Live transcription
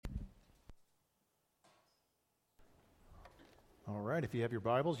right, if you have your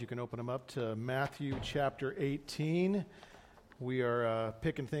Bibles, you can open them up to Matthew chapter 18. We are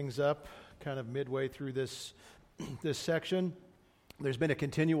picking things up kind of midway through this section. There's been a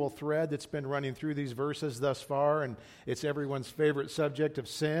continual thread that's been running through these verses thus far, and it's everyone's favorite subject of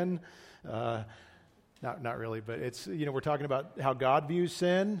sin. Not really, but it's, we're talking about how God views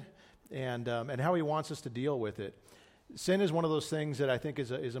sin and how He wants us to deal with it. Sin is one of those things that I think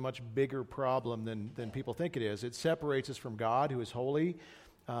is a much bigger problem than people think it is. It separates us from God, who is holy.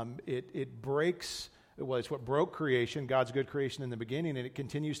 It breaks. Well, it's what broke creation, God's good creation in the beginning, and it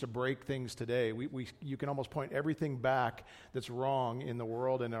continues to break things today. You can almost point everything back that's wrong in the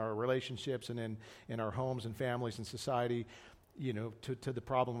world, in our relationships, and in our homes and families and society, to the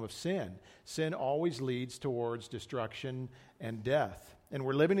problem of sin. Sin always leads towards destruction and death. And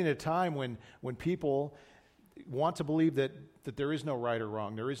we're living in a time when people want to believe that there is no right or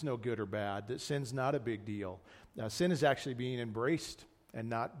wrong, there is no good or bad, that sin's not a big deal. Sin is actually being embraced and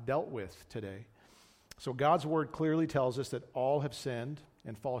not dealt with today. So God's word clearly tells us that all have sinned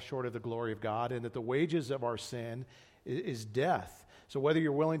and fall short of the glory of God, and that the wages of our sin is death. So whether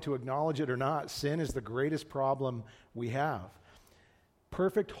you're willing to acknowledge it or not, sin is the greatest problem we have.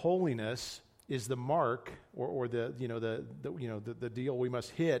 Perfect holiness is the mark or the deal we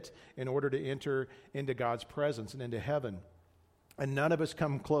must hit in order to enter into God's presence and into heaven. And none of us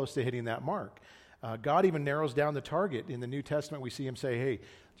come close to hitting that mark. God even narrows down the target. In the New Testament, we see Him say, hey,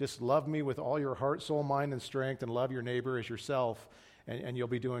 just love me with all your heart, soul, mind, and strength, and love your neighbor as yourself, and you'll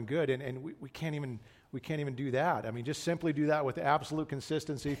be doing good. And we can't even do that. I mean, just simply do that with absolute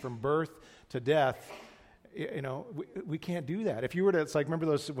consistency from birth to death. We can't do that. If you were to, it's like, remember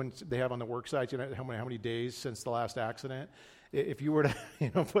those when they have on the work sites, how many days since the last accident? If you were to,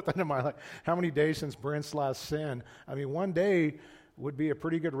 put that in my life, how many days since Brent's last sin? I mean, one day would be a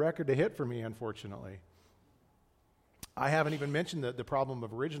pretty good record to hit for me, unfortunately. I haven't even mentioned the problem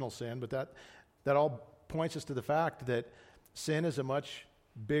of original sin, but that all points us to the fact that sin is a much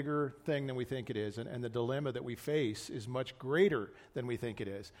bigger thing than we think it is, and the dilemma that we face is much greater than we think it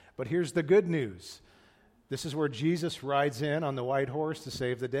is. But here's the good news. This is where Jesus rides in on the white horse to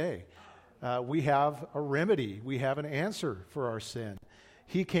save the day. We have a remedy. We have an answer for our sin.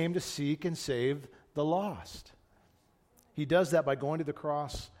 He came to seek and save the lost. He does that by going to the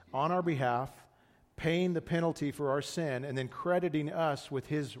cross on our behalf, paying the penalty for our sin, and then crediting us with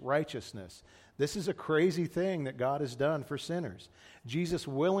His righteousness. This is a crazy thing that God has done for sinners. Jesus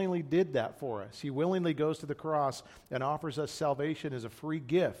willingly did that for us. He willingly goes to the cross and offers us salvation as a free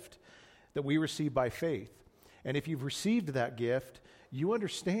gift that we receive by faith. And if you've received that gift, you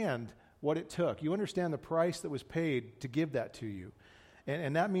understand what it took. You understand the price that was paid to give that to you.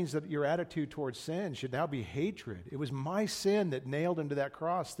 And that means that your attitude towards sin should now be hatred. It was my sin that nailed Him to that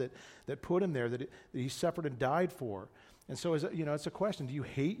cross, that put Him there, that He suffered and died for. And so, it's a question, do you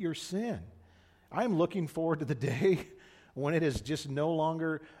hate your sin? I'm looking forward to the day when it is just no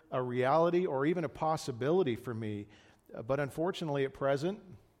longer a reality or even a possibility for me. But unfortunately, at present,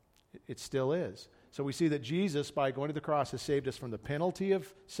 it still is. So we see that Jesus, by going to the cross, has saved us from the penalty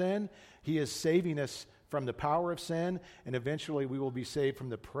of sin. He is saving us from the power of sin, and eventually we will be saved from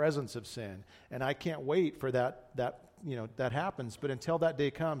the presence of sin. And I can't wait for that happens. But until that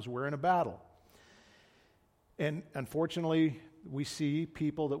day comes, we're in a battle. And unfortunately, we see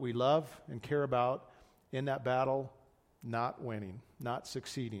people that we love and care about in that battle not winning, not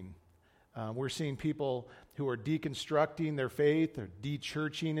succeeding. We're seeing people who are deconstructing their faith, or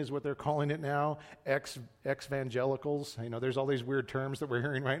de-churching is what they're calling it now, ex-evangelicals. There's all these weird terms that we're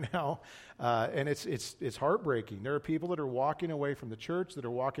hearing right now, and it's heartbreaking. There are people that are walking away from the church, that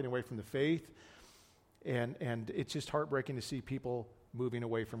are walking away from the faith, and it's just heartbreaking to see people moving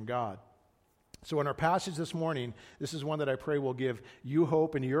away from God. So in our passage this morning, this is one that I pray will give you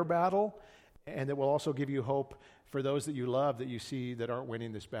hope in your battle, and that will also give you hope for those that you love that you see that aren't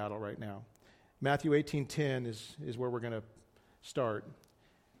winning this battle right now. Matthew 18:10 is where we're going to start.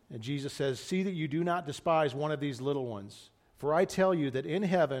 And Jesus says, "See that you do not despise one of these little ones. For I tell you that in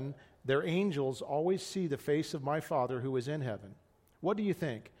heaven their angels always see the face of my Father who is in heaven. What do you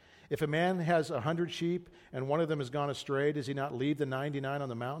think? If a man has 100 sheep and one of them has gone astray, does he not leave the 99 on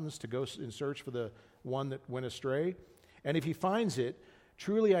the mountains to go and search for the one that went astray? And if he finds it,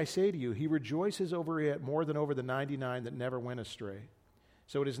 truly I say to you, he rejoices over it more than over the 99 that never went astray.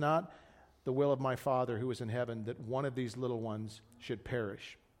 So it is not the will of my Father who is in heaven that one of these little ones should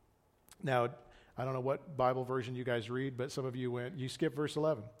perish." Now, I don't know what Bible version you guys read, but some of you skip verse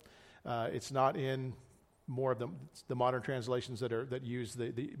 11. It's not in more of the modern translations that use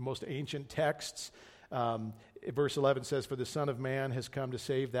the most ancient texts. verse 11 says, "For the Son of Man has come to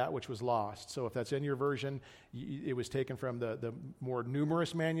save that which was lost." So if that's in your version, it was taken from the more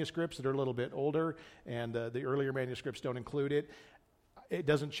numerous manuscripts that are a little bit older, and the earlier manuscripts don't include it. It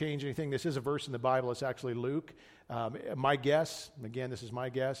doesn't change anything. This is a verse in the Bible. It's actually Luke. My guess, again, this is my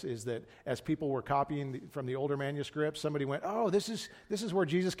guess, is that as people were copying from the older manuscripts, somebody went, "Oh, this is where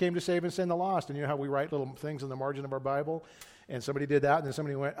Jesus came to save and send the lost." And you know how we write little things in the margin of our Bible? And somebody did that, and then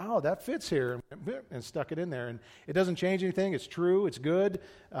somebody went, "Oh, that fits here," and stuck it in there. And it doesn't change anything. It's true. It's good.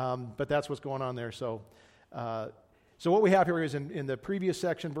 But that's what's going on there. So what we have here is in the previous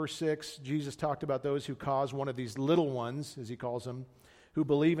section, verse 6, Jesus talked about those who cause one of these little ones, as he calls them, who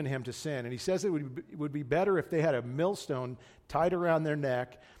believe in him to sin. And he says it would be better if they had a millstone tied around their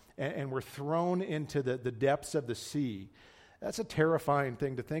neck and were thrown into the depths of the sea. That's a terrifying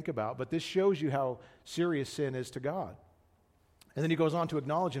thing to think about, but this shows you how serious sin is to God. And then he goes on to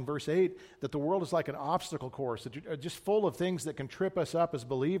acknowledge in verse 8 that the world is like an obstacle course, just full of things that can trip us up as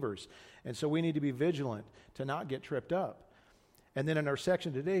believers. And so we need to be vigilant to not get tripped up. And then in our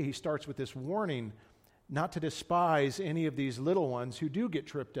section today, he starts with this warning not to despise any of these little ones who do get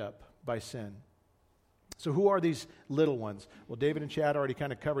tripped up by sin. So who are these little ones? Well, David and Chad already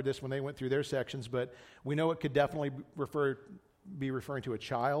kind of covered this when they went through their sections, but we know it could definitely be referring to a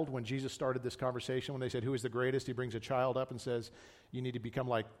child. When Jesus started this conversation, when they said, "Who is the greatest?" he brings a child up and says, "You need to become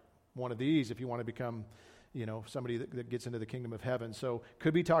like one of these if you want to become, somebody that gets into the kingdom of heaven." So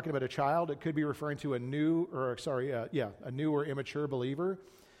could be talking about a child. It could be referring to a new or immature believer.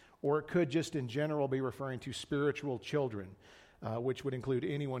 Or it could just in general be referring to spiritual children, which would include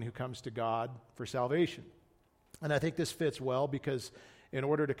anyone who comes to God for salvation. And I think this fits well because in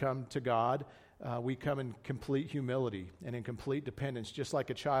order to come to God, we come in complete humility and in complete dependence, just like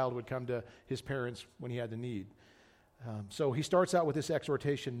a child would come to his parents when he had the need. So he starts out with this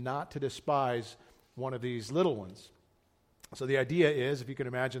exhortation not to despise one of these little ones. So the idea is, if you can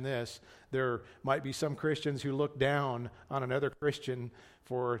imagine this, there might be some Christians who look down on another Christian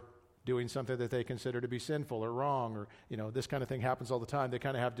for doing something that they consider to be sinful or wrong, or, this kind of thing happens all the time. They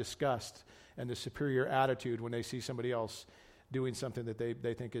kind of have disgust and the superior attitude when they see somebody else doing something that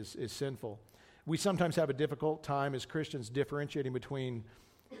they think is sinful. We sometimes have a difficult time as Christians differentiating between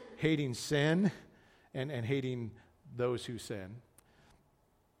hating sin and hating those who sin.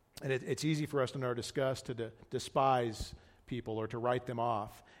 And it's easy for us in our disgust to despise people or to write them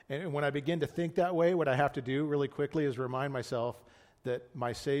off. And when I begin to think that way, what I have to do really quickly is remind myself that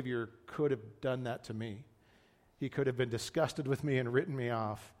my Savior could have done that to me. He could have been disgusted with me and written me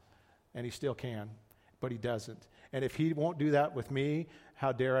off, and he still can, but he doesn't. And if he won't do that with me,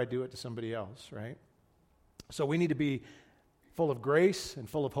 how dare I do it to somebody else, right? So we need to be full of grace and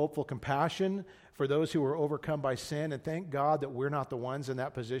full of hopeful compassion for those who are overcome by sin, and thank God that we're not the ones in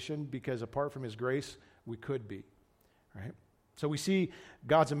that position, because apart from his grace, we could be, right? So we see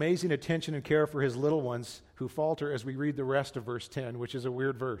God's amazing attention and care for his little ones who falter as we read the rest of verse 10, which is a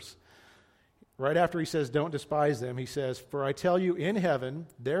weird verse. Right after he says, "Don't despise them," he says, "For I tell you, in heaven,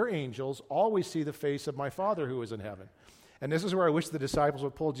 their angels always see the face of my Father who is in heaven." And this is where I wish the disciples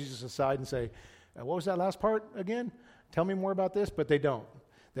would pull Jesus aside and say, "What was that last part again? Tell me more about this." But they don't.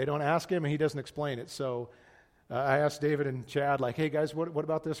 They don't ask him, and he doesn't explain it. So I asked David and Chad, "Hey guys, what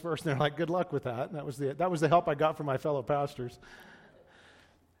about this verse?" And they're like, "Good luck with that." And that was the help I got from my fellow pastors.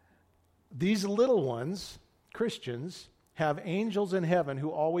 These little ones, Christians, have angels in heaven who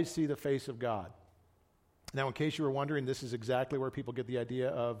always see the face of God. Now, in case you were wondering, this is exactly where people get the idea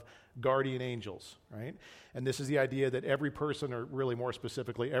of guardian angels, right? And this is the idea that every person, or really more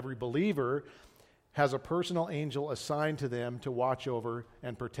specifically, every believer, has a personal angel assigned to them to watch over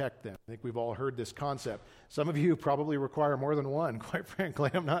and protect them. I think we've all heard this concept. Some of you probably require more than one, quite frankly.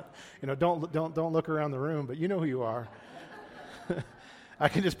 I'm not, don't look around the room, but you know who you are. I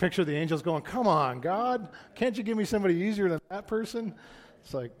can just picture the angels going, "Come on, God, can't you give me somebody easier than that person?"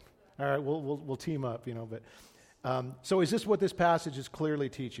 It's like, all right, we'll team up, But so is this what this passage is clearly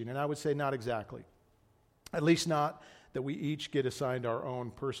teaching? And I would say not exactly. At least not that we each get assigned our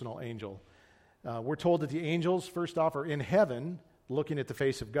own personal angel. We're told that the angels, first off, are in heaven looking at the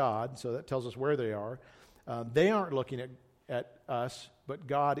face of God, so that tells us where they are. They aren't looking at us, but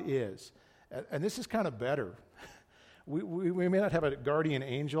God is. And this is kind of better. We may not have a guardian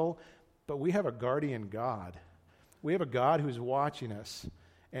angel, but we have a guardian God. We have a God who's watching us,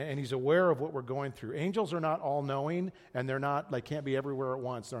 and he's aware of what we're going through. Angels are not all-knowing, and they can't be everywhere at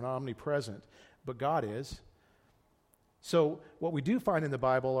once. They're not omnipresent, but God is. So what we do find in the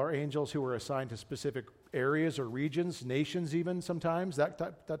Bible are angels who are assigned to specific areas or regions, nations even sometimes, that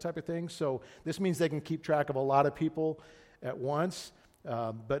type of thing. So this means they can keep track of a lot of people at once,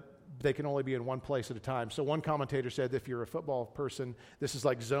 but they can only be in one place at a time. So one commentator said if you're a football person, this is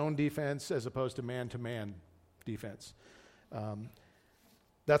like zone defense as opposed to man-to-man defense.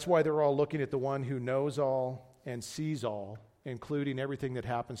 That's why they're all looking at the one who knows all and sees all, including everything that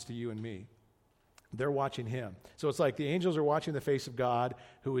happens to you and me. They're watching him. So it's like the angels are watching the face of God,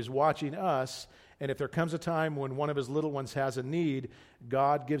 who is watching us, and if there comes a time when one of his little ones has a need,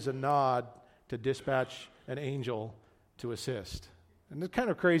 God gives a nod to dispatch an angel to assist. And it's kind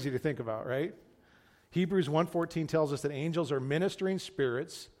of crazy to think about, right? Hebrews 1:14 tells us that angels are ministering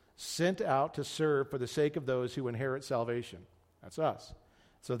spirits sent out to serve for the sake of those who inherit salvation. That's us.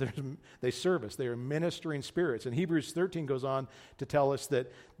 So they serve us. They are ministering spirits. And Hebrews 13 goes on to tell us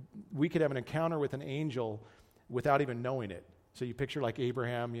that we could have an encounter with an angel without even knowing it. So you picture like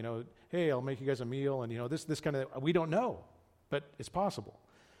Abraham, hey, I'll make you guys a meal. And, this kind of, we don't know, but it's possible.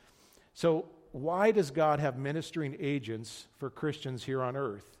 So why does God have ministering agents for Christians here on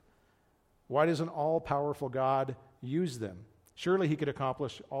earth? Why does an all-powerful God use them? Surely he could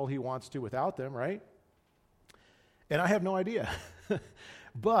accomplish all he wants to without them, right? And I have no idea.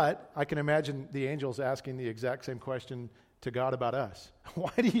 But I can imagine the angels asking the exact same question to God about us.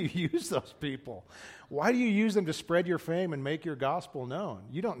 Why do you use those people? Why do you use them to spread your fame and make your gospel known?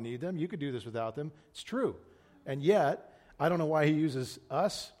 You don't need them. You could do this without them. It's true. And yet, I don't know why he uses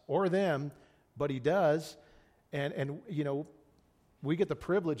us or them, but he does. And we get the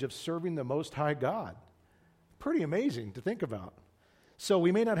privilege of serving the Most High God. Pretty amazing to think about. So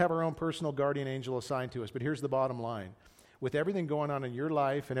we may not have our own personal guardian angel assigned to us, but here's the bottom line. With everything going on in your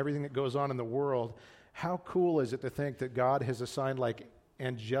life and everything that goes on in the world, how cool is it to think that God has assigned like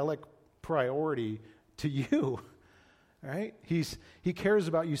angelic priority to you, right? He cares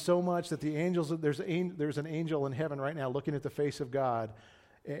about you so much that the angels, there's an angel in heaven right now looking at the face of God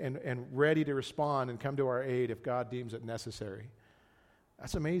and ready to respond and come to our aid if God deems it necessary.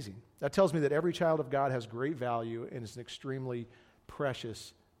 That's amazing. That tells me that every child of God has great value and is extremely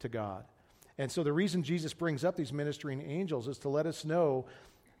precious to God. And so the reason Jesus brings up these ministering angels is to let us know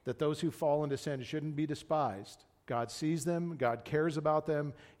that those who fall into sin shouldn't be despised. God sees them. God cares about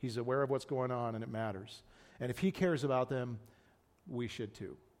them. He's aware of what's going on, and it matters. And if he cares about them, we should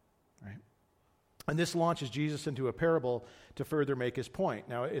too, right? And this launches Jesus into a parable to further make his point.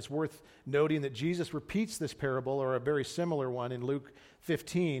 Now, it's worth noting that Jesus repeats this parable, or a very similar one, in Luke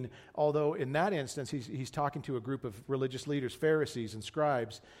 15, although in that instance, he's talking to a group of religious leaders, Pharisees and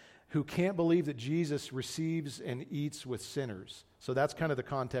scribes, who can't believe that Jesus receives and eats with sinners. So that's kind of the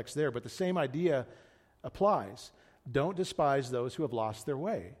context there. But the same idea applies. Don't despise those who have lost their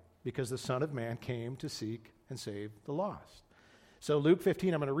way, because the Son of Man came to seek and save the lost. So Luke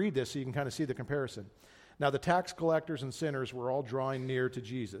 15, I'm going to read this so you can kind of see the comparison. Now the tax collectors and sinners were all drawing near to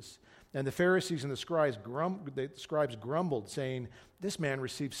Jesus. And the Pharisees and the scribes grumbled, saying, "This man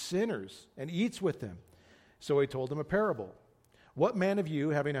receives sinners and eats with them." So he told them a parable. "What man of you,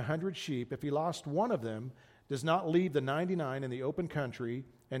 having 100 sheep, if he lost one of them, does not leave the 99 in the open country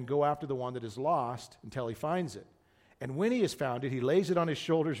and go after the one that is lost until he finds it? And when he has found it, he lays it on his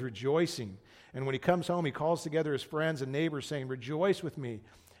shoulders, rejoicing. And when he comes home, he calls together his friends and neighbors, saying, 'Rejoice with me,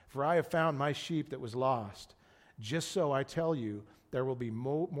 for I have found my sheep that was lost.' Just so I tell you, there will be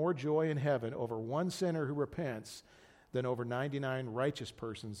more joy in heaven over one sinner who repents than over 99 righteous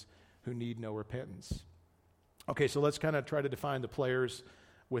persons who need no repentance." Okay, so let's kind of try to define the players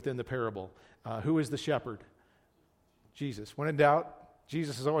within the parable. Who is the shepherd? Jesus. When in doubt,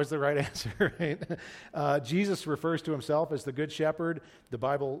 Jesus is always the right answer, right? Jesus refers to himself as the good shepherd. The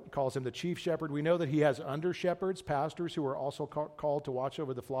Bible calls him the chief shepherd. We know that he has under shepherds, pastors, who are also called to watch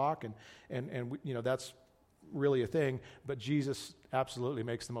over the flock, and that's really a thing. But Jesus absolutely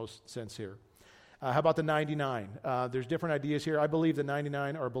makes the most sense here. How about the 99? There's different ideas here. I believe the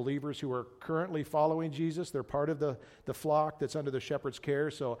 99 are believers who are currently following Jesus. They're part of the flock that's under the shepherd's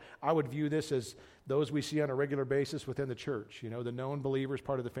care. So I would view this as those we see on a regular basis within the church, the known believers,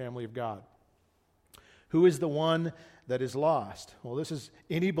 part of the family of God. Who is the one that is lost? Well, this is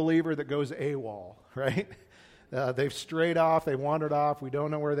any believer that goes AWOL, right? They've strayed off, they wandered off, we don't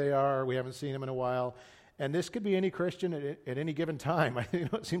know where they are, we haven't seen them in a while. And this could be any Christian at any given time.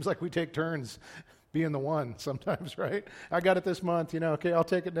 It seems like we take turns being the one sometimes, right? I got it this month, okay, I'll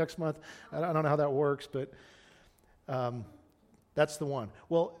take it next month. I don't know how that works, but that's the one.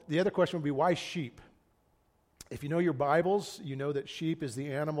 Well, the other question would be, why sheep? If you know your Bibles, you know that sheep is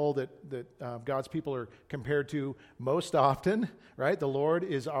the animal that God's people are compared to most often, right? The Lord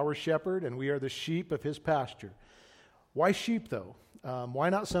is our shepherd, and we are the sheep of his pasture. Why sheep, though? Why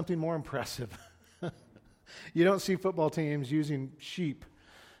not something more impressive? You don't see football teams using sheep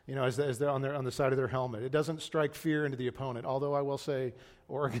as they're on the side of their helmet. It doesn't strike fear into the opponent, although I will say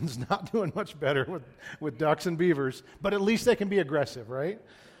Oregon's not doing much better with ducks and beavers, but at least they can be aggressive, right?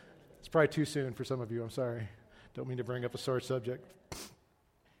 It's probably too soon for some of you. I'm sorry. Don't mean to bring up a sore subject.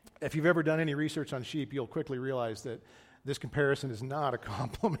 If you've ever done any research on sheep, you'll quickly realize that this comparison is not a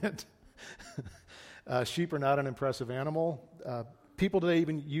compliment. Sheep are not an impressive animal. People today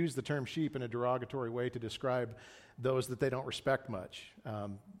even use the term sheep in a derogatory way to describe those that they don't respect much.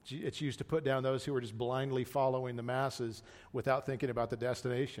 It's used to put down those who are just blindly following the masses without thinking about the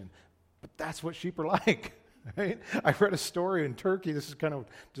destination. But that's what sheep are like. Right? I read a story in Turkey. This is kind of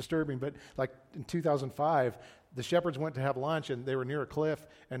disturbing, but like in 2005, the shepherds went to have lunch, and they were near a cliff,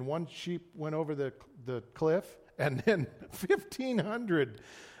 and one sheep went over the cliff, and then 1,500,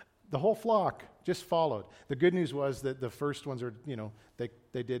 the whole flock, just followed. The good news was that the first ones are,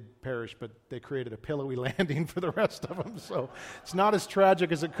 they did perish, but they created a pillowy landing for the rest of them, so it's not as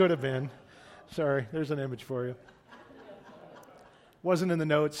tragic as it could have been. Sorry, there's an image for you. Wasn't in the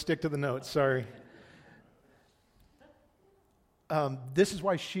notes, stick to the notes, sorry. This is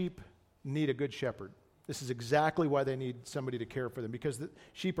why sheep need a good shepherd. This is exactly why they need somebody to care for them, because the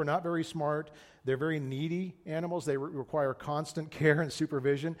sheep are not very smart. They're very needy animals. They require constant care and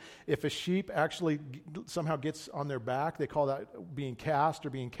supervision. If a sheep actually somehow gets on their back, they call that being cast or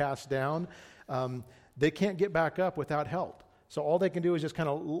being cast down. They can't get back up without help. So all they can do is just kind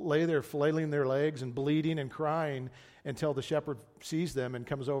of lay there flailing their legs and bleeding and crying until the shepherd sees them and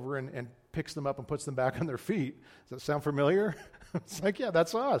comes over and picks them up and puts them back on their feet. Does that sound familiar? It's like, yeah,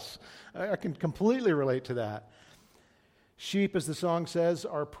 that's us. I can completely relate to that. Sheep, as the song says,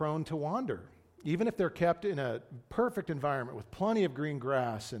 are prone to wander. Even if they're kept in a perfect environment with plenty of green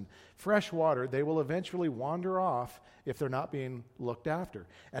grass and fresh water, they will eventually wander off if they're not being looked after.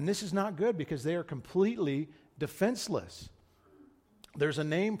 And this is not good because they are completely defenseless. There's a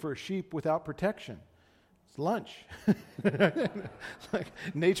name for a sheep without protection. It's lunch. It's like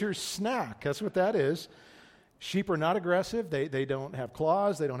nature's snack. That's what that is. Sheep are not aggressive. They don't have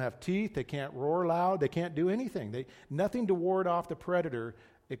claws. They don't have teeth. They can't roar loud. They can't do anything. Nothing to ward off the predator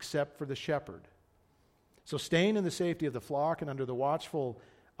except for the shepherd. So staying in the safety of the flock and under the watchful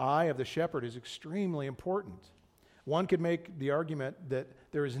eye of the shepherd is extremely important. One could make the argument that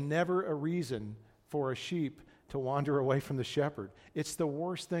there is never a reason for a sheep to wander away from the shepherd. It's the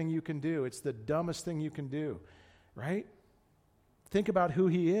worst thing you can do. It's the dumbest thing you can do, right? Think about who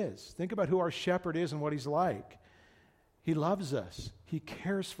he is. Think about who our shepherd is and what he's like. He loves us. He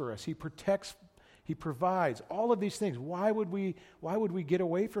cares for us. He protects. He provides. All of these things. Why would we get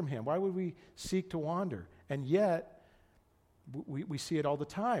away from him? Why would we seek to wander? And yet, we see it all the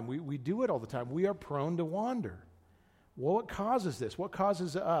time. We do it all the time. We are prone to wander. Well, what causes this? What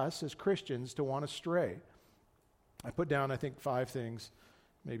causes us as Christians to want to stray? I put down, I think, 5 things,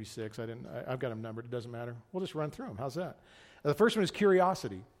 maybe 6. I've got them numbered. It doesn't matter. We'll just run through them. How's that? The first one is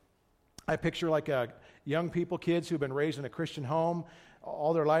curiosity. I picture like young people, kids who've been raised in a Christian home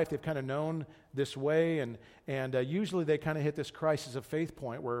all their life. They've kind of known this way, and usually they kind of hit this crisis of faith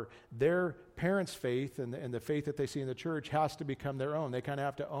point where their parents' faith and the faith that they see in the church has to become their own. They kind of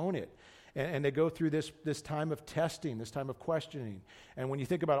have to own it. And they go through this time of testing, this time of questioning. And when you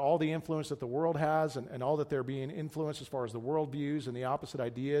think about all the influence that the world has and all that they're being influenced as far as the world views and the opposite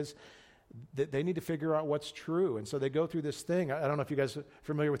ideas, they need to figure out what's true. And so they go through this thing. I don't know if you guys are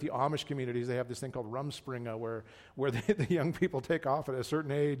familiar with the Amish communities. They have this thing called Rumspringa where the young people take off at a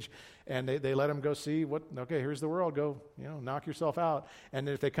certain age and they let them go see okay, here's the world. Go, knock yourself out. And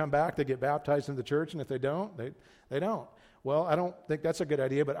if they come back, they get baptized in the church. And if they don't, they don't. Well, I don't think that's a good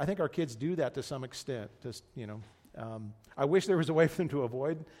idea, but I think our kids do that to some extent. I wish there was a way for them to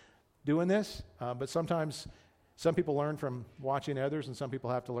avoid doing this, but sometimes some people learn from watching others, and some people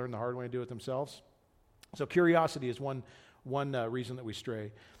have to learn the hard way to do it themselves. So curiosity is one reason that we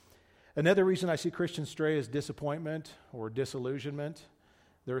stray. Another reason I see Christians stray is disappointment or disillusionment.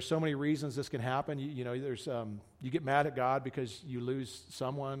 There are so many reasons this can happen. You get mad at God because you lose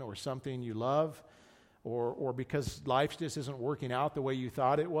someone or something you love. Or because life just isn't working out the way you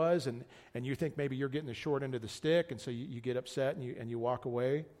thought it was, and you think maybe you're getting the short end of the stick, and so you get upset and you walk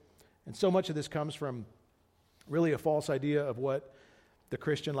away. And so much of this comes from really a false idea of what the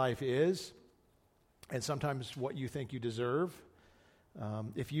Christian life is, and sometimes what you think you deserve.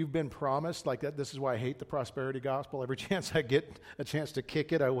 If you've been promised like that, this is why I hate the prosperity gospel. Every chance I get a chance to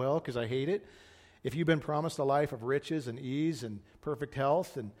kick it, I will, because I hate it. If you've been promised a life of riches and ease and perfect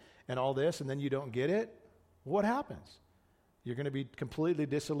health and all this, and then you don't get it, what happens? You're going to be completely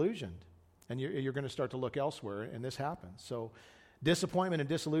disillusioned, and you're going to start to look elsewhere, and this happens. So disappointment and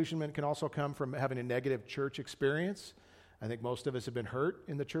disillusionment can also come from having a negative church experience. I think most of us have been hurt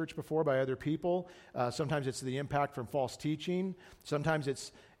in the church before by other people. Sometimes it's the impact from false teaching. Sometimes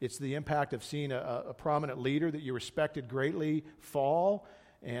it's the impact of seeing a prominent leader that you respected greatly fall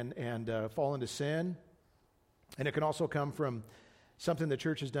and fall into sin. And it can also come from something the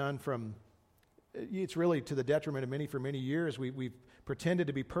church has done from, it's really to the detriment of many for many years. We've pretended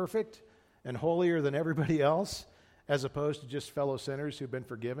to be perfect and holier than everybody else, as opposed to just fellow sinners who've been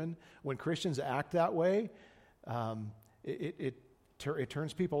forgiven. When Christians act that way, it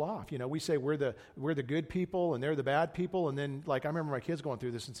turns people off. You know, we say we're the good people and they're the bad people, and then like I remember my kids going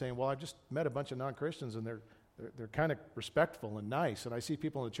through this and saying, "Well, I just met a bunch of non-Christians and they're kind of respectful and nice, and I see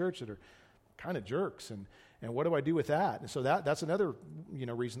people in the church that are kind of jerks, and what do I do with that?" And so that's another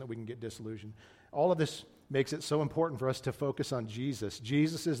reason that we can get disillusioned. All of this makes it so important for us to focus on Jesus.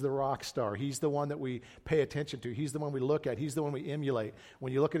 Jesus is the rock star. He's the one that we pay attention to. He's the one we look at. He's the one we emulate.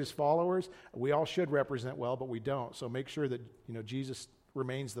 When you look at his followers, we all should represent well, but we don't. So make sure that Jesus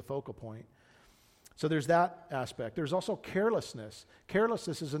remains the focal point. So there's that aspect. There's also carelessness.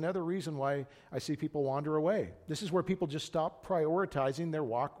 Carelessness is another reason why I see people wander away. This is where people just stop prioritizing their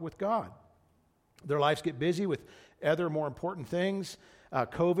walk with God. Their lives get busy with other more important things.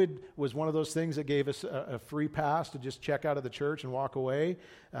 COVID was one of those things that gave us a free pass to just check out of the church and walk away.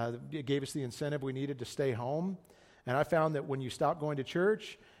 It gave us the incentive we needed to stay home. And I found that when you stop going to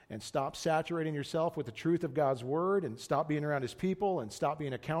church and stop saturating yourself with the truth of God's word and stop being around his people and stop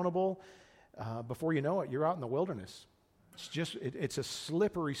being accountable, before you know it, you're out in the wilderness. It's a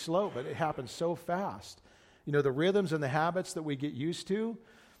slippery slope, but it happens so fast. The rhythms and the habits that we get used to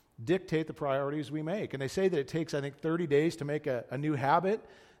dictate the priorities we make. And they say that it takes, I think, 30 days to make a new habit.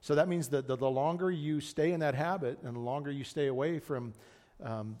 So that means that the longer you stay in that habit and the longer you stay away from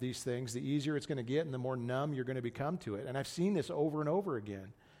these things, the easier it's going to get and the more numb you're going to become to it. And I've seen this over and over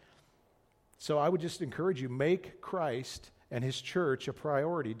again. So I would just encourage you, make Christ and his church a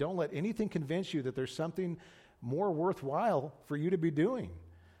priority. Don't let anything convince you that there's something more worthwhile for you to be doing.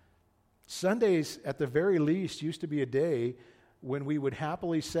 Sundays, at the very least, used to be a day when we would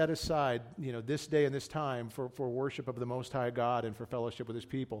happily set aside, this day and this time for worship of the Most High God and for fellowship with his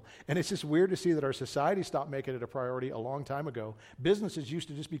people. And it's just weird to see that our society stopped making it a priority a long time ago. Businesses used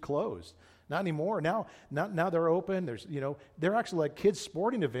to just be closed. Not anymore. Now they're open. There's, they're actually like kids'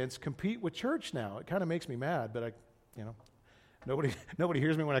 sporting events compete with church now. It kind of makes me mad, but nobody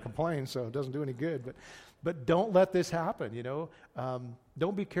hears me when I complain, so it doesn't do any good. But don't let this happen,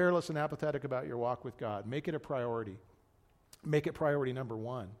 Don't be careless and apathetic about your walk with God. Make it a priority. Make it priority number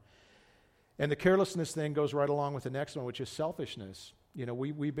one. And the carelessness thing goes right along with the next one, which is selfishness.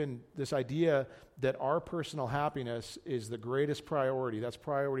 We've been, this idea that our personal happiness is the greatest priority. That's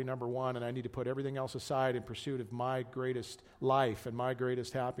priority number one, and I need to put everything else aside in pursuit of my greatest life and my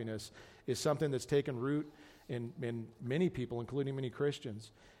greatest happiness is something that's taken root in many people, including many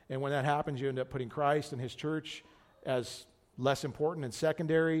Christians. And when that happens, you end up putting Christ and his church as less important and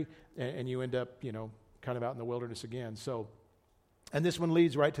secondary, and you end up, kind of out in the wilderness again. And this one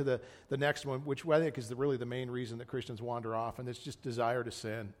leads right to the next one, which I think is really the main reason that Christians wander off, and it's just desire to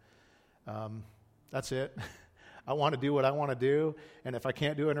sin. That's it. I want to do what I want to do, and if I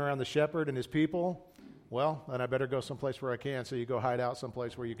can't do it around the shepherd and his people, well, then I better go someplace where I can. So you go hide out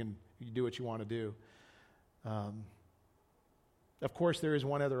someplace where you do what you want to do. Of course, there is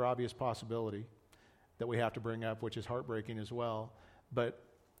one other obvious possibility that we have to bring up, which is heartbreaking as well. But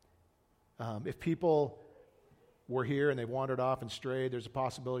if people were here and they wandered off and strayed, there's a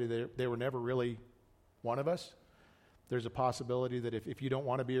possibility that they were never really one of us. There's a possibility that if you don't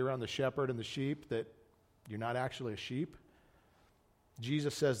want to be around the shepherd and the sheep, that you're not actually a sheep.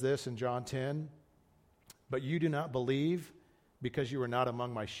 Jesus says this in John 10, "But you do not believe because you are not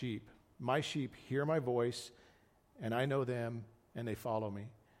among my sheep. My sheep hear my voice, and I know them, and they follow me."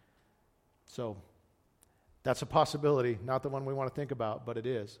 So that's a possibility, not the one we want to think about, but it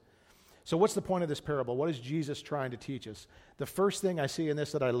is. So what's the point of this parable? What is Jesus trying to teach us? The first thing I see in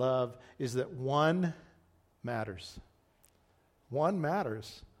this that I love is that one matters. One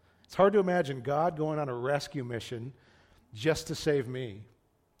matters. It's hard to imagine God going on a rescue mission just to save me.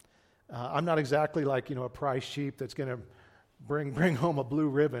 I'm not exactly like, a prize sheep that's going to bring home a blue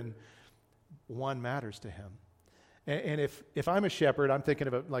ribbon. One matters to him. And if I'm a shepherd, I'm thinking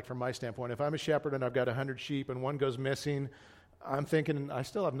of it like from my standpoint. If I'm a shepherd and I've got 100 sheep and one goes missing, I'm thinking, I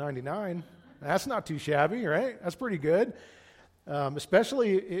still have 99. That's not too shabby, right? That's pretty good.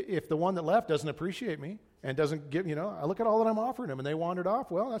 Especially if the one that left doesn't appreciate me and doesn't give, I look at all that I'm offering them and they wandered off.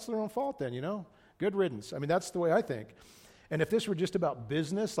 Well, that's their own fault then, Good riddance. I mean, that's the way I think. And if this were just about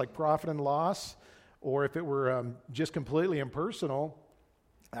business, like profit and loss, or if it were just completely impersonal,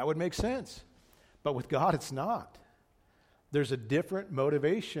 that would make sense. But with God, it's not. There's a different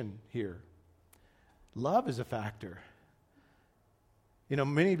motivation here. Love is a factor. You know,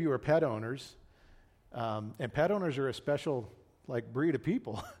 many of you are pet owners, and pet owners are a special, breed of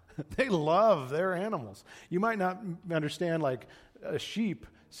people. They love their animals. You might not understand, a sheep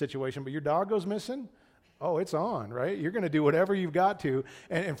situation, but your dog goes missing, oh, it's on, right? You're going to do whatever you've got to.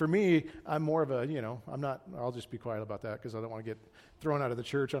 And for me, I'm more of a, I'll just be quiet about that because I don't want to get thrown out of the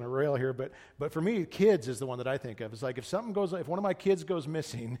church on a rail here. But for me, kids is the one that I think of. It's like if one of my kids goes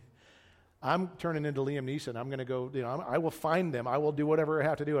missing, I'm turning into Liam Neeson. I'm going to go, I will find them. I will do whatever I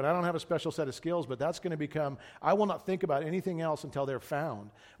have to do. And I don't have a special set of skills, but that's going to become, I will not think about anything else until they're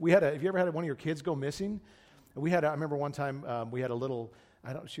found. Have you ever had one of your kids go missing? I remember one time we had a little,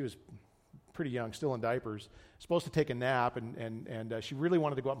 she was pretty young, still in diapers, supposed to take a nap, and she really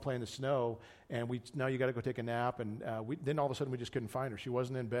wanted to go out and play in the snow, and now you got to go take a nap, and then all of a sudden we just couldn't find her. She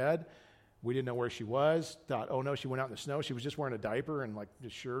wasn't in bed. We didn't know where she was. Thought, oh no, she went out in the snow. She was just wearing a diaper and a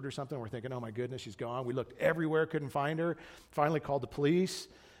shirt or something. We're thinking, oh my goodness, she's gone. We looked everywhere, couldn't find her. Finally called the police.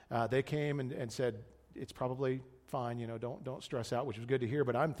 They came and said, it's probably fine, don't stress out, which was good to hear.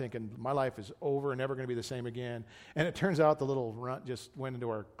 But I'm thinking my life is over and never going to be the same again. And it turns out the little runt just went into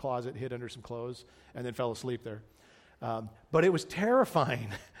our closet, hid under some clothes, and then fell asleep there. But it was terrifying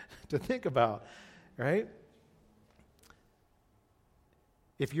to think about, right?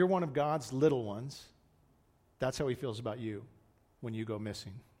 If you're one of God's little ones, that's how he feels about you when you go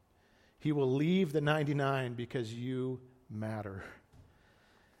missing. He will leave the 99 because you matter.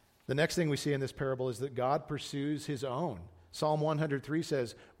 The next thing we see in this parable is that God pursues his own. Psalm 103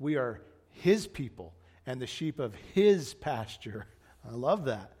 says, we are his people and the sheep of his pasture. I love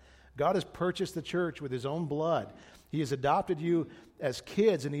that. God has purchased the church with his own blood. He has adopted you as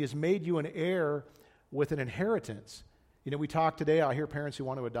kids, and he has made you an heir with an inheritance. We talk today, I hear parents who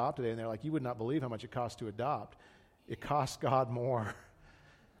want to adopt today, and they're like, you would not believe how much it costs to adopt. It costs God more.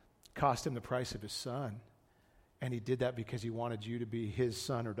 It cost him the price of his son. And he did that because he wanted you to be his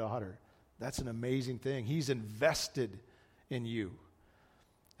son or daughter. That's an amazing thing. He's invested in you.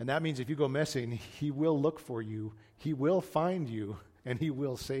 And that means if you go missing, he will look for you, he will find you, and he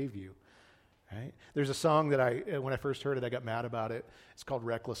will save you. Right? There's a song that when I first heard it, I got mad about it. It's called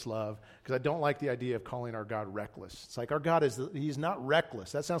Reckless Love, because I don't like the idea of calling our God reckless. It's like our God he's not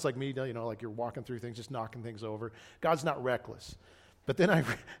reckless. That sounds like me, like you're walking through things, just knocking things over. God's not reckless. But then I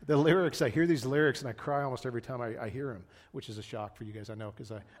hear these lyrics, and I cry almost every time I hear them, which is a shock for you guys, I know,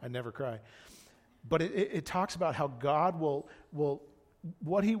 because I never cry. But it talks about how God will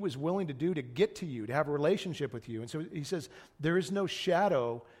what he was willing to do to get to you, to have a relationship with you. And so he says, there is no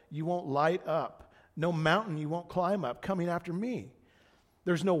shadow you won't light up, no mountain you won't climb up coming after me.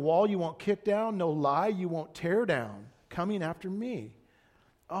 There's no wall you won't kick down, no lie you won't tear down coming after me.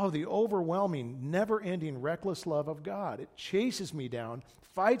 Oh, the overwhelming, never-ending, reckless love of God. It chases me down,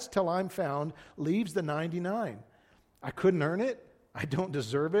 fights till I'm found, leaves the 99. I couldn't earn it. I don't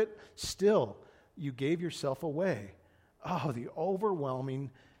deserve it. Still, you gave yourself away. Oh, the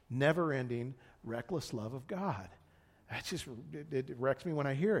overwhelming, never-ending, reckless love of God. It wrecks me when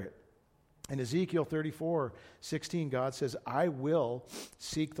I hear it. In Ezekiel 34:16, God says, I will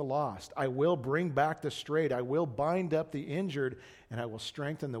seek the lost. I will bring back the strayed. I will bind up the injured, and I will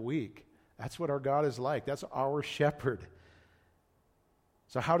strengthen the weak. That's what our God is like. That's our shepherd.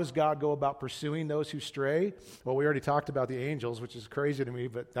 So how does God go about pursuing those who stray? Well, we already talked about the angels, which is crazy to me,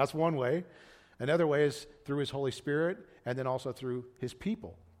 but that's one way. Another way is through his Holy Spirit, and then also through his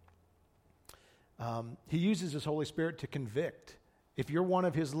people. He uses his Holy Spirit to convict. If you're one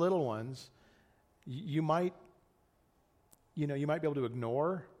of his little ones, you might be able to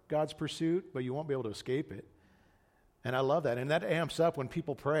ignore God's pursuit, but you won't be able to escape it. And I love that. And that amps up when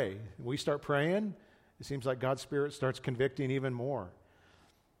people pray. We start praying, it seems like God's Spirit starts convicting even more.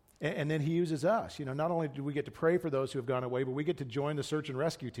 And then he uses us. Not only do we get to pray for those who have gone away, but we get to join the search and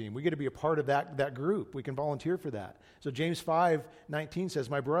rescue team. We get to be a part of that group. We can volunteer for that. So James 5:19 says,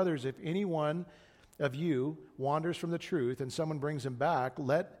 my brothers, if anyone of you wanders from the truth and someone brings him back,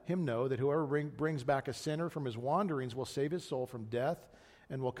 let him know that whoever brings back a sinner from his wanderings will save his soul from death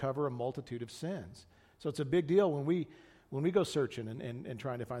and will cover a multitude of sins. So it's a big deal when we go searching and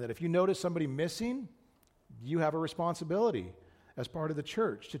trying to find that. If you notice somebody missing, you have a responsibility as part of the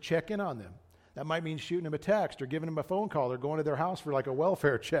church to check in on them. That might mean shooting them a text or giving them a phone call or going to their house for a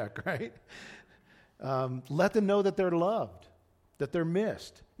welfare check, right? Let them know that they're loved, that they're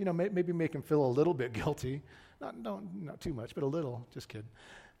missed. Maybe make them feel a little bit guilty. Not too much, but a little. Just kidding.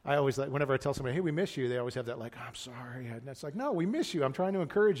 I always whenever I tell somebody, hey, we miss you, they always have that I'm sorry. And it's like, no, we miss you. I'm trying to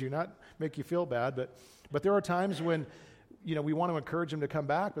encourage you, not make you feel bad. But there are times when, we want to encourage them to come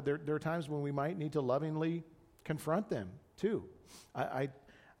back, but there are times when we might need to lovingly confront them, too. I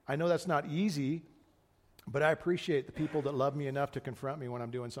know that's not easy, but I appreciate the people that love me enough to confront me when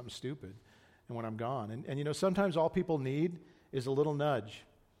I'm doing something stupid and when I'm gone. And sometimes all people need is a little nudge.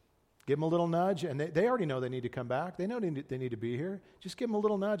 Give them a little nudge, and they already know they need to come back. They know they need to be here. Just give them a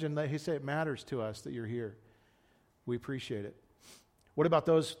little nudge, and they say it matters to us that you're here. We appreciate it. What about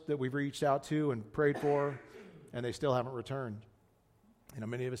those that we've reached out to and prayed for, and they still haven't returned?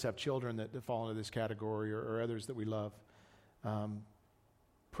 Many of us have children that fall into this category, or others that we love.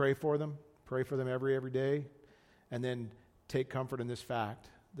 Pray for them. Pray for them every day. And then take comfort in this fact.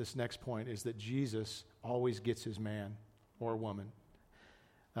 This next point is that Jesus always gets his man or woman.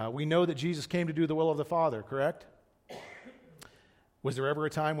 We know that Jesus came to do the will of the Father, correct? Was there ever a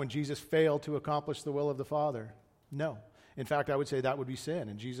time when Jesus failed to accomplish the will of the Father? No. In fact, I would say that would be sin,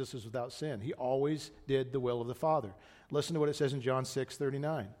 and Jesus is without sin. He always did the will of the Father. Listen to what it says in John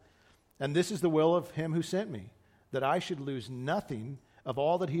 6:39. And this is the will of him who sent me, that I should lose nothing of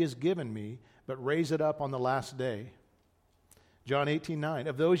all that he has given me, but raise it up on the last day. John 18:9.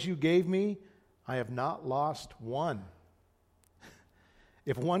 Of those you gave me, I have not lost one.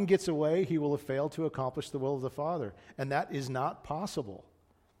 If one gets away, he will have failed to accomplish the will of the Father. And that is not possible.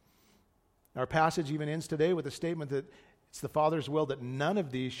 Our passage even ends today with a statement that it's the Father's will that none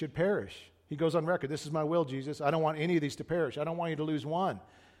of these should perish. He goes on record, this is my will, Jesus. I don't want any of these to perish. I don't want you to lose one.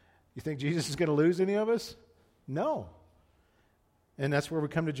 You think Jesus is going to lose any of us? No. And that's where we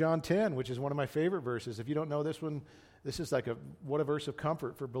come to John 10, which is one of my favorite verses. If you don't know this one, this is like what a verse of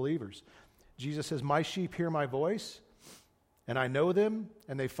comfort for believers. Jesus says, my sheep hear my voice, and I know them,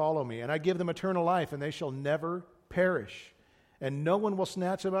 and they follow me. And I give them eternal life, and they shall never perish. And no one will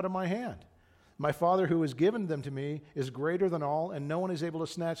snatch them out of my hand. My Father who has given them to me is greater than all, and no one is able to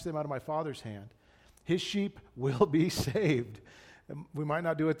snatch them out of my Father's hand. His sheep will be saved. We might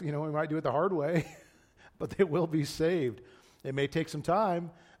not do it, we might do it the hard way, but they will be saved. It may take some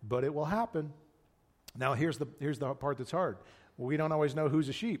time, but it will happen. Now, here's the part that's hard. We don't always know who's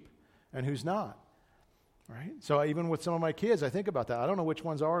a sheep and who's not. Right? So even with some of my kids, I think about that. I don't know which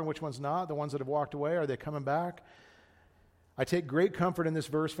ones are and which ones not. The ones that have walked away, are they coming back? I take great comfort in this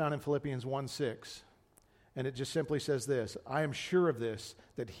verse found in Philippians 1:6. And it just simply says this, I am sure of this,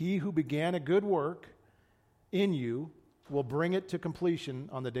 that he who began a good work in you will bring it to completion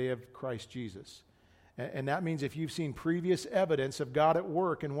on the day of Christ Jesus. And that means if you've seen previous evidence of God at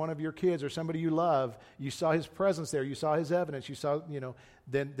work in one of your kids or somebody you love, you saw his presence there, you saw his evidence, you saw,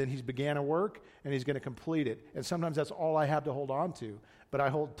 then he's began a work and he's going to complete it. And sometimes that's all I have to hold on to, but I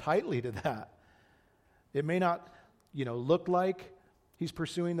hold tightly to that. It may not, look like he's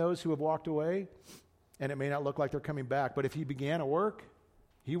pursuing those who have walked away, and it may not look like they're coming back, but if he began a work,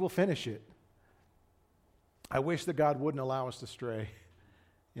 he will finish it. I wish that God wouldn't allow us to stray.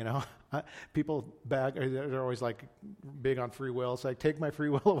 People they're always like big on free will. It's like, take my free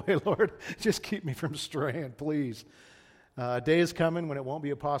will away, Lord. Just keep me from straying, please. A day is coming when it won't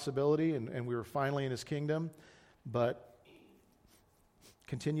be a possibility, and we're finally in his kingdom. But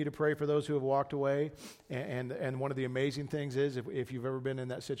continue to pray for those who have walked away. And one of the amazing things is, if you've ever been in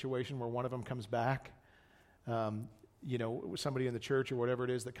that situation where one of them comes back, somebody in the church or whatever it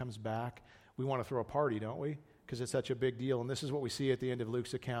is that comes back, we want to throw a party, don't we? Because it's such a big deal. And this is what we see at the end of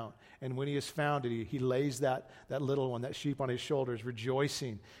Luke's account. And when he is found, he lays that little one, that sheep on his shoulders,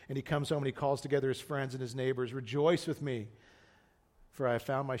 rejoicing. And he comes home and he calls together his friends and his neighbors, rejoice with me, for I have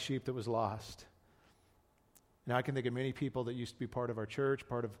found my sheep that was lost. And I can think of many people that used to be part of our church,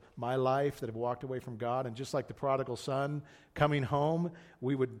 part of my life, that have walked away from God. And just like the prodigal son coming home,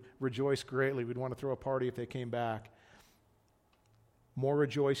 we would rejoice greatly. We'd want to throw a party if they came back. More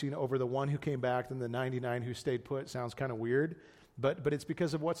rejoicing over the one who came back than the 99 who stayed put. Sounds kind of weird, but it's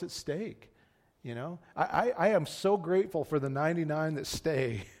because of what's at stake. I am so grateful for the 99 that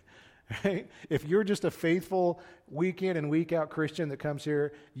stay. Right? If you're just a faithful week in and week out Christian that comes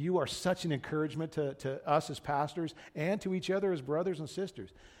here, you are such an encouragement to us as pastors and to each other as brothers and sisters.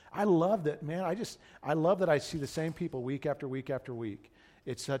 I love that, man. I love that I see the same people week after week after week.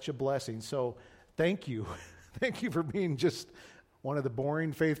 It's such a blessing. So thank you. Thank you for being just one of the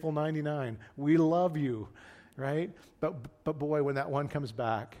boring, faithful 99. We love you, right? But boy, when that one comes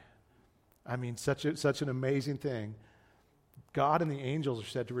back, such an amazing thing. God and the angels are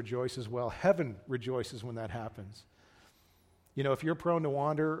said to rejoice as well. Heaven rejoices when that happens. If you're prone to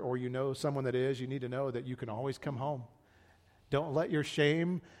wander or someone that is, you need to know that you can always come home. Don't let your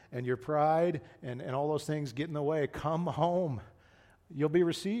shame and your pride and all those things get in the way. Come home. You'll be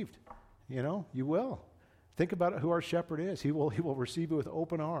received. You will. Think about who our shepherd is. He will receive you with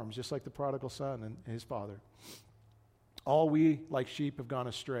open arms, just like the prodigal son and his father. All we, like sheep, have gone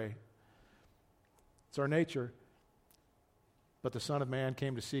astray. It's our nature. but the Son of Man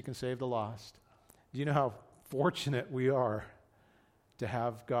came to seek and save the lost. Do you know how fortunate we are to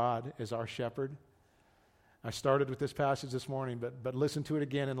have God as our shepherd? I started with this passage this morning, but listen to it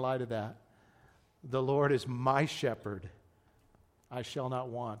again in light of that. The Lord is my shepherd. I shall not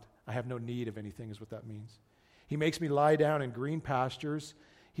want. I have no need of anything is what that means. He makes me lie down in green pastures.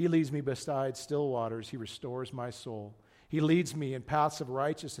 He leads me beside still waters. He restores my soul. He leads me in paths of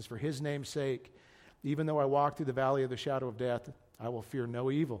righteousness for his name's sake. Even though I walk through the valley of the shadow of death, I will fear no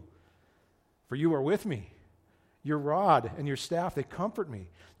evil. For you are with me. Your rod and your staff, they comfort me.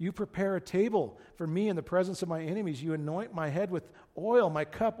 You prepare a table for me in the presence of my enemies. You anoint my head with oil. My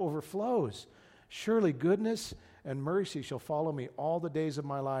cup overflows. Surely goodness and mercy shall follow me all the days of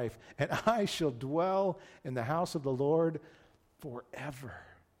my life, and I shall dwell in the house of the Lord forever.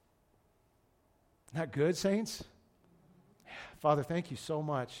 Isn't that good, saints? Father, thank you so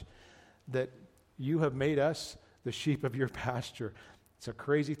much that you have made us the sheep of your pasture. It's a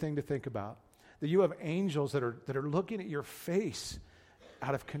crazy thing to think about. That you have angels that are looking at your face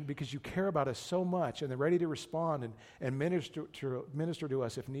because you care about us so much, and they're ready to respond and minister to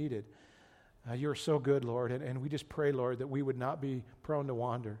us if needed. You're so good, Lord, and we just pray, Lord, that we would not be prone to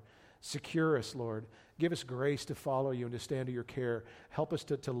wander. Secure us, Lord. Give us grace to follow you and to stand to your care. Help us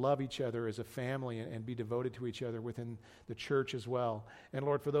to love each other as a family and be devoted to each other within the church as well. And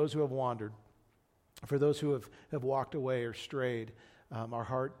Lord, for those who have wandered, for those who have walked away or strayed, our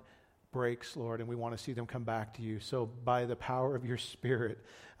heart breaks, Lord, and we want to see them come back to you. So by the power of your Spirit,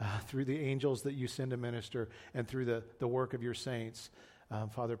 through the angels that you send to minister, and through the work of your saints,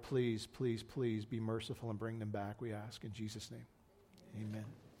 Father, please, please, please be merciful and bring them back, we ask. In Jesus' name, amen.